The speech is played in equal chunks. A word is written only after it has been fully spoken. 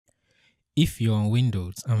If you're on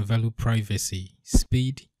Windows and value privacy,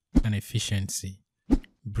 speed, and efficiency,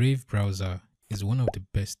 Brave browser is one of the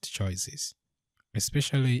best choices,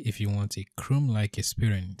 especially if you want a Chrome-like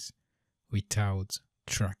experience without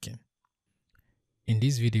tracking. In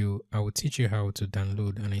this video, I will teach you how to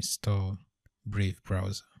download and install Brave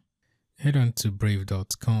browser. Head on to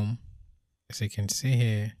brave.com. As you can see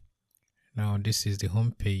here, now this is the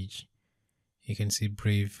home page. You can see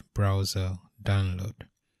Brave browser download.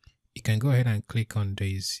 You can go ahead and click on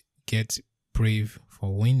this Get Brave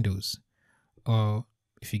for Windows, or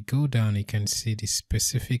if you go down you can see the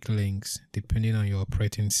specific links depending on your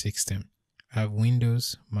operating system. I have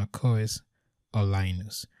Windows, macOS, or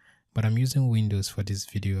Linux, but I'm using Windows for this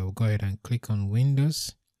video. I'll go ahead and click on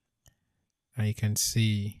Windows, and you can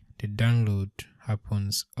see the download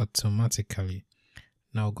happens automatically.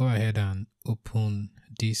 Now go ahead and open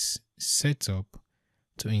this setup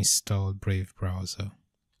to install Brave browser.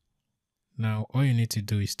 Now all you need to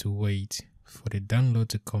do is to wait for the download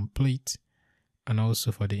to complete and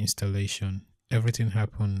also for the installation. Everything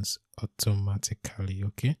happens automatically,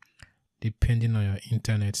 okay? Depending on your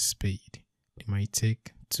internet speed, it might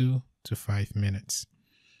take 2 to 5 minutes.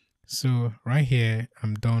 So right here,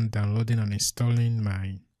 I'm done downloading and installing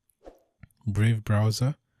my Brave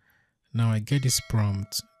browser. Now I get this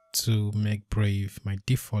prompt to make Brave my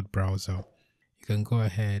default browser. You can go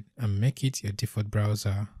ahead and make it your default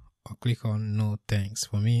browser, or click on no thanks.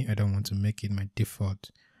 For me, I don't want to make it my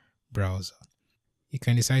default browser. You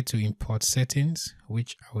can decide to import settings,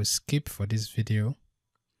 which I will skip for this video.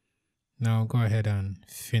 Now go ahead and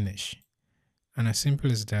finish. And as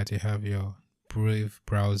simple as that, you have your Brave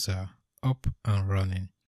browser up and running.